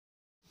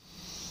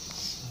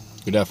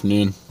Good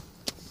afternoon.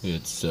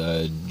 It's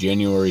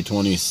January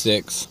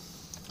 26th.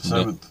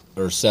 7th.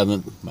 Or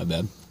 7th, my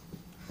bad.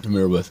 I'm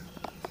here with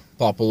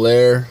Poppa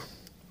Larry.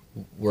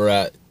 We're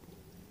at...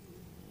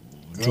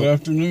 Good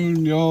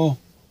afternoon, y'all.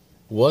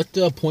 What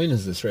point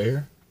is this right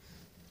here?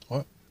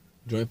 What?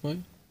 Joint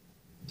point?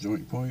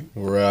 Joint point.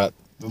 We're at...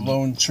 The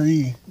Lone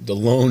Tree. The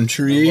Lone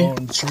Tree. The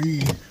Lone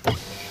Tree.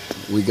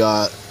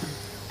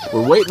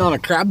 We're waiting on a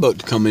crab boat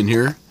to come in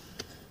here.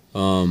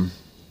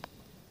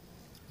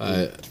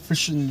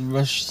 Fishing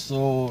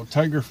vessel,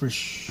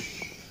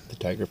 tigerfish. The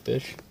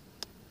tigerfish?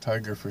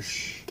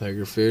 Tigerfish.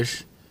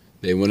 Tigerfish.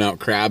 They went out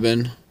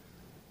crabbing.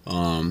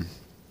 We're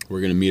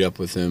going to meet up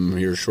with them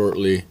here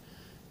shortly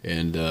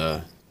and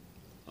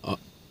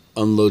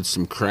unload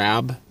some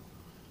crab.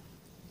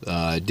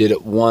 I did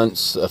it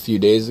once a few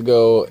days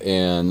ago,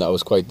 and that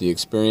was quite the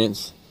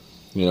experience.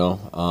 You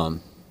know,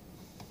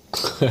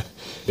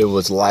 it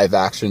was live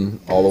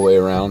action all the way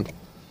around.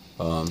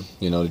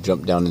 You know, to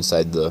jump down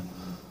inside the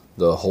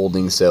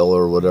holding cell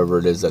or whatever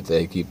it is that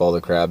they keep all the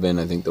crab in.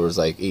 I think there was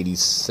like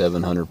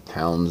 8,700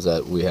 pounds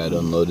that we had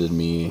unloaded,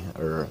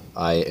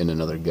 I and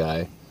another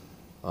guy.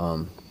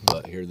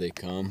 But here they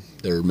come.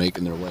 They're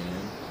making their way in.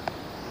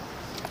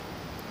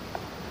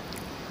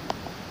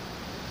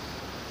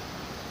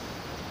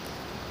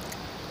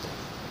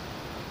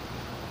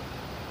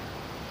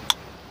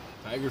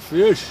 Tiger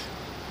fish.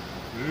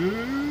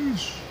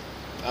 Fish.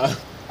 I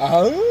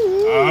love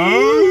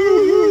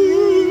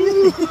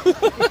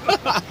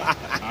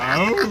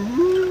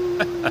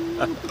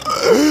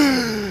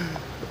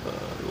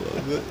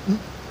it.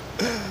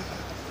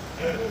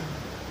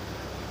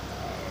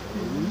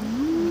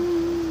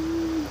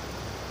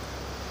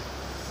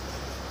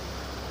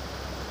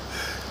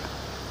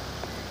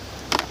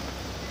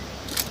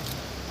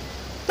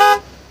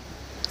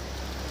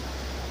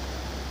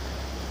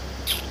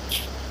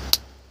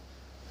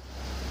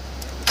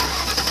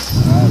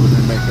 Alright, we're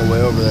gonna make our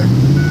way over there.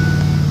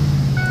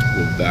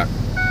 Go back.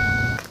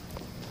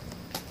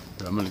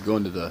 I'm gonna go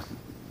into the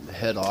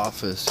head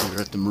office here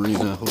at the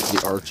marina. Hopefully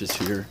Arch is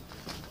here.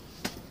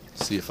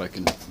 See if I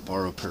can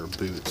borrow a pair of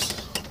boots.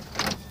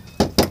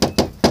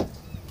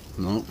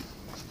 Nope.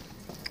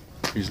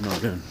 He's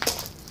not in.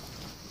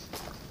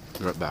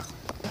 Be right back.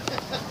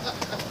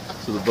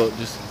 So the boat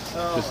just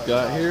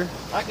got here.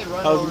 How's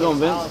it going,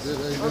 Vince?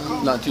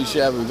 Not too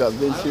shabby. We got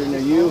Vince here. Now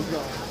you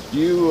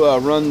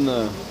run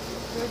the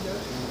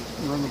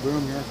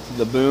boom here.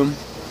 The boom.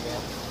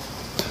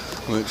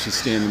 Well, she's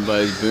standing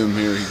by his boom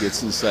here. He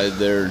gets inside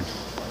there and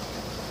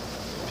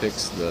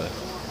picks the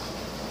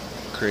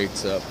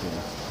crates up and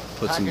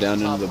puts them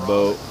down into the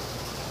boat.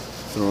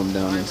 Throw them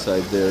down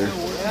inside there.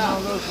 Yeah,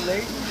 those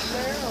ladies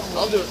there.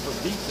 I'll do it for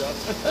pizza.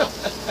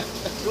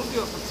 You'll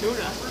do it for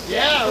tuna.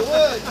 Yeah, I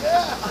would.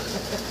 Yeah.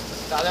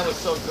 Nah, that was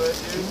so good,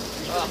 dude.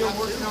 You're still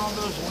working on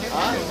those women.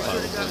 I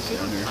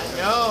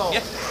know.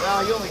 Yeah.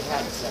 Well, you only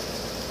had a second.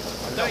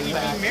 I thought you'd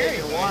be married.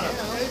 You want them.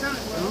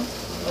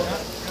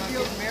 You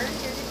get married?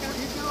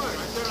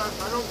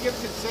 I don't give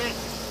consent.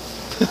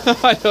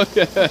 I don't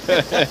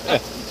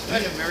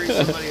Trying to marry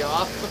somebody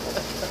off.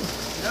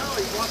 No,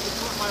 he wants to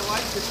put my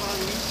likeness on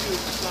YouTube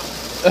or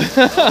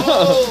something.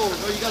 Oh,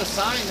 you gotta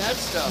sign that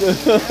stuff.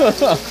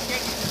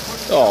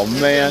 Oh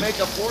man. Make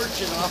a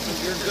fortune off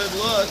of your good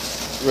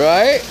looks.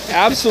 Right?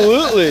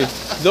 Absolutely.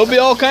 There'll be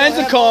all kinds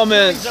of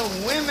comments.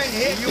 Some women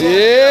hit you.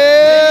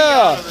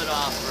 Yeah.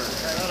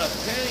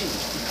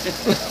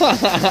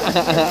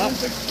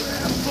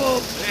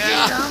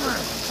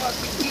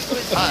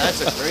 Ah,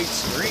 that's a great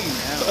screen,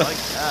 man. I like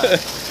that.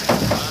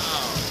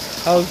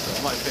 Wow.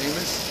 Am I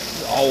famous?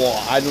 Oh,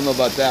 I don't know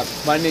about that.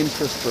 My name's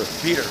Christopher.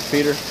 Peter.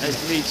 Peter. Nice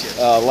to meet you.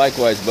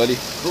 Likewise, buddy.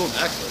 Cool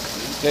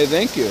necklace, dude. Hey,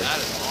 thank you. That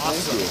is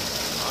awesome. Thank you.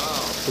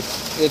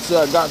 Wow. It's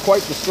got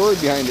quite the story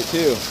behind it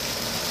too.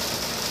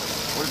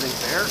 What are they,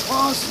 bear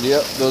claws?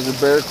 Yep, those are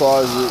bear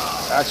claws.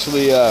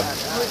 Actually,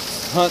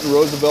 hunting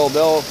Roosevelt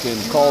elk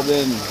and called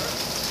in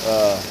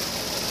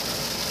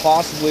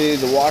possibly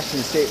the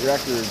Washington State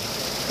record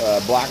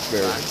black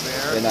bear,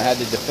 and I had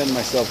to defend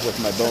myself with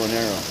my bow and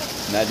arrow,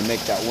 and I had to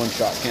make that one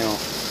shot count,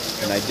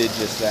 and I did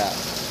just that.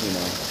 You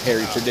know,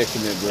 hairy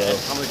predicament, bro.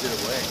 How much did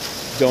it weigh?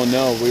 Don't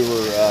know. We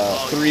were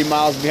 3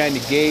 miles behind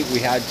the gate. We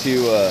had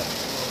to,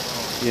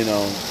 you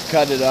know,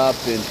 cut it up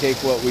and take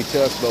what we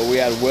took, but we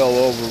had we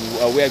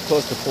had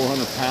close to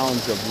 400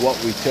 pounds of what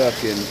we took,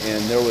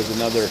 and there was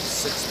another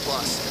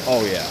 6+.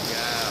 Oh yeah,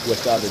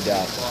 without a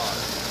doubt.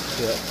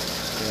 Yeah.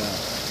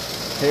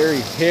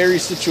 Hairy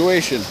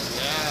situation. Yeah.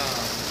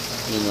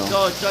 You know.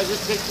 So should I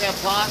just take that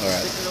pot and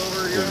Right. stick it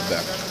over Put here? it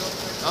back.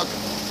 Okay.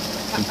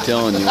 I'm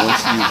telling you,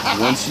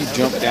 once you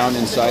jump down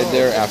inside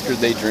there after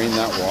they drain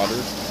that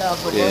water,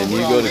 and you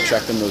go to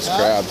check on those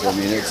crabs, I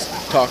mean, it's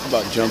talk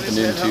about jumping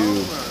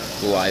into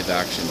live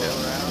action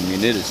down there. I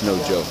mean, it is no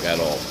joke at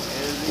all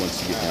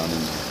once you get down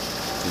in there.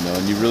 You know,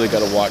 and you really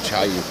got to watch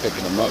how you're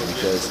picking them up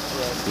because,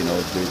 you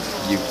know,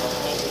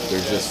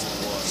 there's just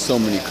so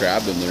many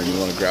crab in there, and you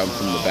want to grab them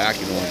from the back,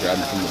 you don't want to grab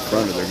them from the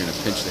front, or they're going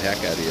to pinch the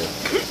heck out of you.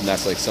 And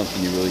that's like something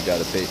you really got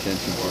to pay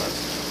attention to.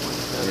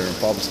 And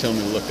Papa's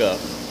telling me to look up.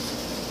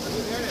 We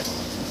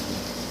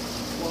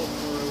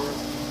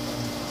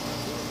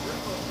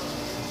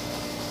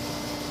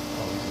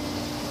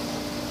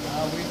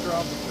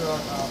dropped the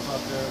truck off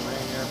up there at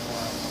Rain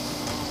Airport.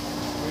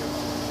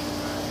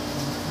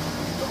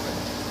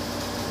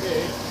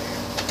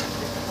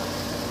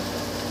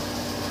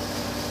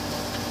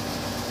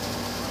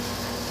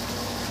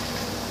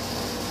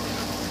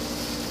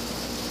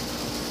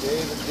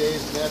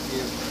 Dave's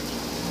nephew.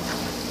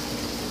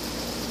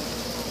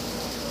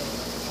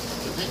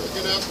 I think we're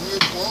gonna have to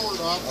move forward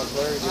off. That's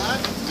Larry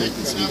doing. Take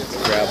the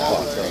crab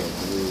pots out of the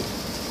blue.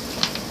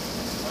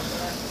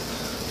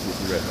 We'll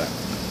be right back.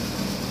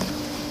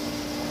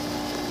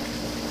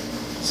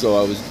 So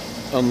I was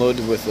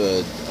unloaded with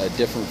a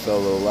different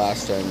fellow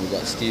last time. We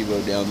got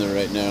Steve-O down there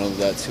right now.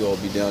 That's who I'll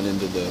be down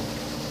into the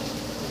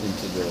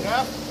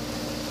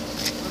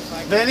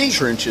Benny,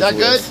 trenches that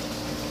good?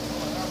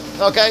 with.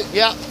 Okay,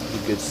 yeah.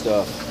 Good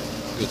stuff.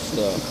 Good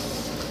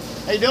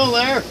stuff. How you doing,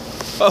 Larry?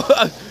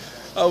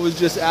 I was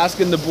just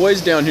asking the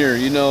boys down here,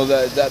 you know,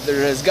 that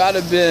there has got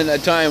to been a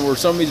time where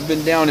somebody's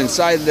been down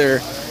inside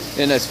there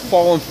and has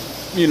fallen,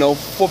 you know,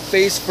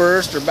 face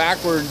first or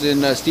backwards.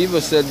 And Steve-O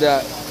said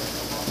that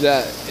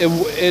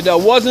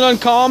it wasn't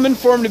uncommon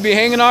for him to be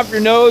hanging off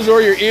your nose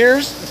or your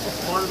ears.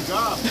 Part of the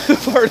job.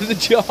 Part of the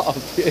job,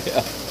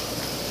 yeah.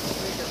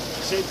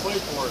 Same play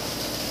for it.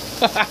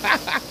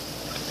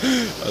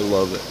 I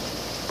love it.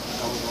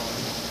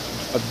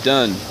 I've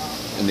done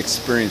and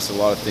experienced a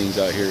lot of things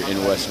out here in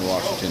Western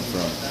Washington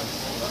from,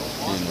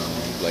 you know,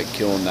 like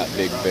killing that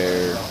big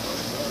bear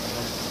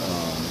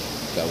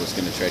that was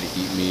going to try to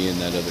eat me and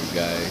that other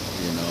guy,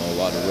 you know, a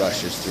lot of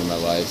rushes through my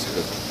life.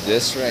 But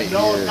this right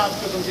here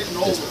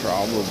is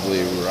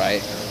probably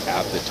right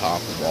at the top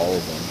of all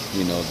of them.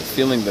 You know, the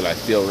feeling that I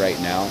feel right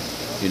now,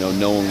 you know,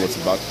 knowing what's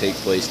about to take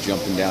place,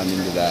 jumping down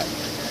into that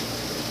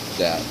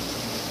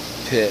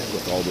pit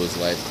with all those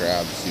live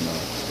crabs, you know,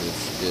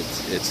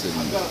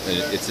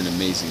 it's an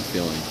amazing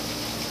feeling.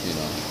 You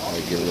know, I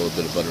get a little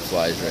bit of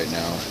butterflies right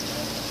now.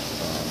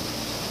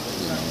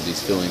 You know,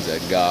 these feelings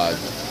that God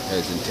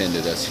has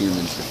intended us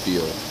humans to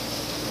feel.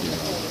 You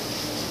know,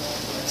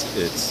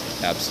 it's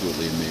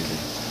absolutely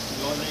amazing.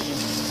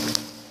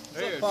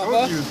 Hey, I Papa?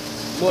 told you.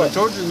 What? I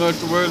told you not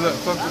to wear that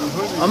fucking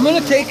hoodie. I'm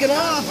gonna take it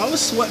off. I was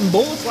sweating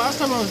bullets last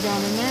time I was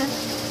down in there.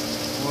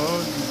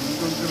 Well,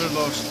 you're gonna get a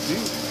lot of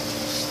stink.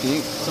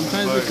 Stink.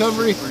 Sometimes But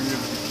recovery. For you to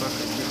be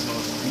fucking getting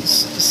all stink.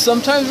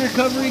 Sometimes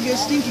recovery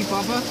gets stinky,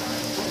 Papa.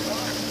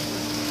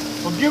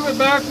 Well, give it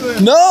back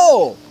then.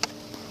 No,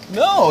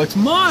 no, it's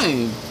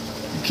mine.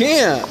 You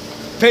can't.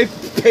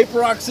 Paper,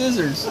 rock,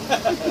 scissors.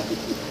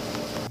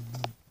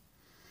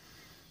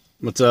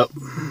 What's up?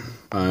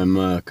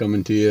 I'm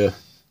coming to you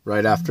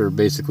right after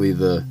basically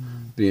the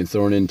being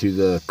thrown into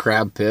the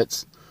crab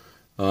pits.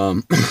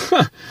 I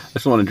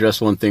just want to address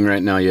one thing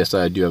right now. Yes,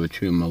 I do have a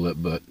chew in my lip,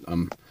 but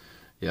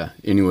yeah.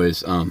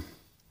 Anyways,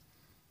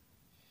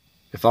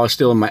 if I was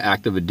still in my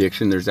active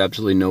addiction, there's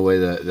absolutely no way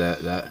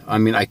that I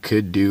mean, I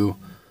could do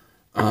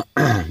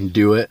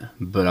it,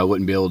 but I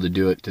wouldn't be able to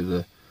do it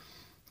to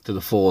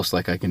the fullest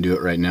like I can do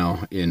it right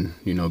now in,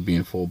 you know,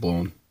 being full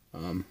blown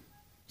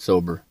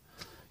sober.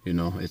 You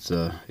know, it's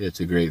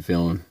a great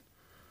feeling.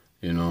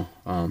 You know,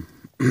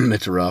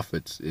 it's rough.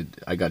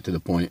 I got to the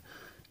point,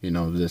 you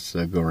know, this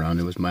go around.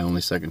 It was my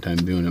only second time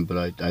doing it,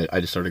 but I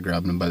just started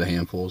grabbing them by the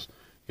handfuls.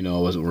 You know,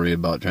 I wasn't worried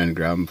about trying to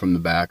grab them from the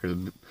back or,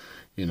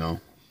 you know,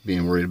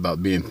 being worried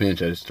about being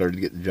pinched. I just started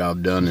to get the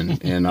job done,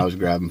 and I was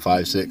grabbing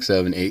 5, 6,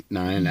 7, 8,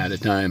 9 at a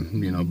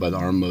time, you know, by the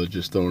arm load,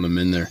 just throwing them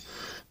in there.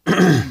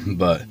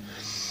 But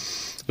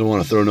don't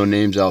want to throw no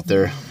names out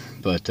there,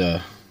 but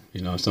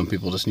you know, some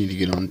people just need to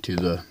get onto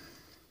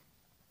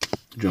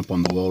jump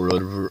on the well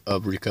road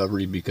of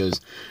recovery, because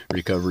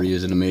recovery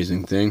is an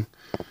amazing thing.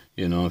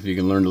 You know, if you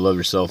can learn to love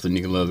yourself, then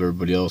you can love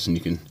everybody else, and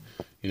you can,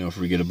 you know,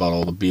 forget about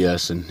all the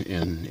BS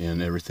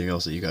and everything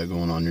else that you got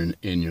going on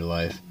in your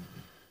life.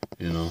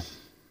 You know,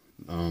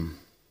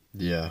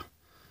 yeah.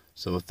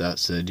 So with that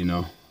said, you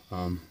know,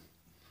 I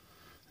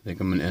think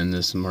I'm gonna end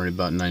this. I'm already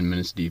about 9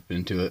 minutes deep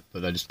into it,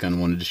 but I just kind of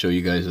wanted to show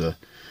you guys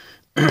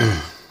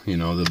you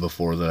know, the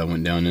before that I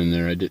went down in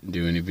there. I didn't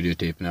do any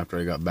videotaping after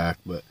I got back,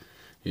 but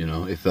you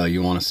know, if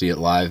you want to see it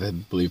live, I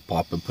believe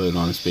Poppa put it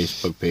on his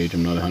Facebook page.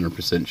 I'm not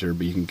 100% sure,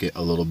 but you can get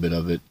a little bit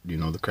of it. You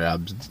know, the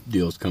crabs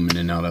deals coming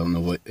in and out. I don't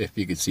know if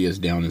you could see us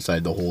down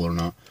inside the hole or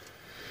not.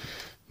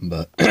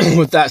 But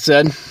with that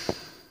said,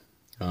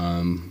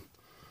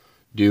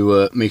 do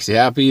what makes you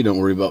happy. Don't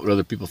worry about what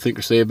other people think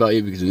or say about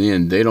you, because in the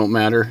end, they don't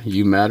matter.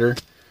 You matter.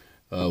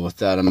 With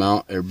that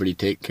amount, everybody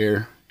take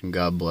care, and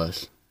God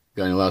bless.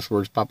 Got any last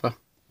words, Papa?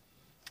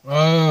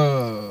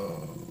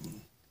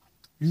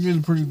 You did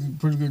a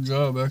pretty good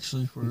job,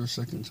 actually, for the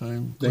second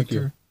time. Thank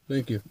you.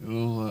 Thank you. You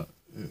know,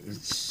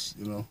 it's,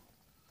 you know,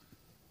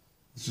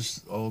 it's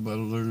just all about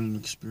a learning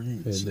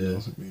experience. It you know?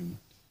 is. I mean,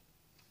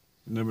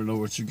 you never know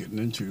what you're getting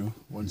into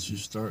once you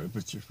start, if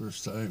it's your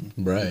first time.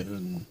 Right.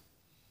 And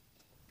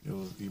you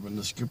know, even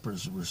the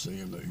skippers were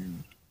saying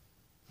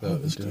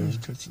that this yeah. guy's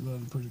catching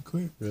on pretty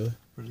quick. Really?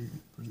 Pretty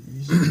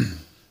easy.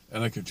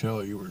 And I could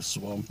tell you were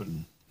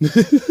swamping.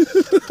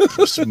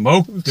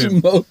 Smoked him.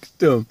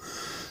 Smoked him.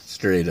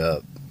 Straight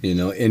up. You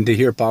know, and to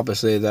hear Poppa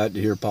say that,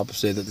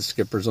 the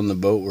skippers on the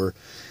boat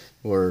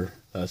were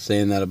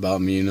saying that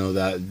about me, you know,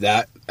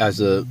 that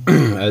as a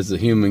as a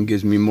human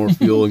gives me more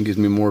fuel and gives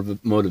me more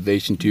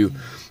motivation to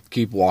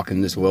keep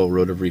walking this well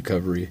road of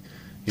recovery.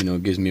 You know,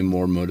 it gives me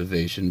more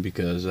motivation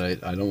because I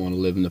don't want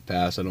to live in the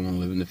past. I don't want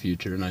to live in the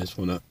future, and I just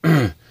want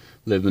to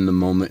live in the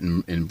moment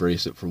and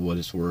embrace it for what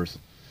it's worth.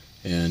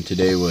 And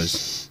today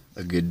was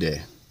a good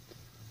day,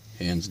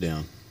 hands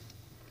down.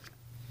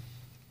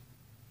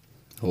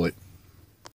 Hoyt.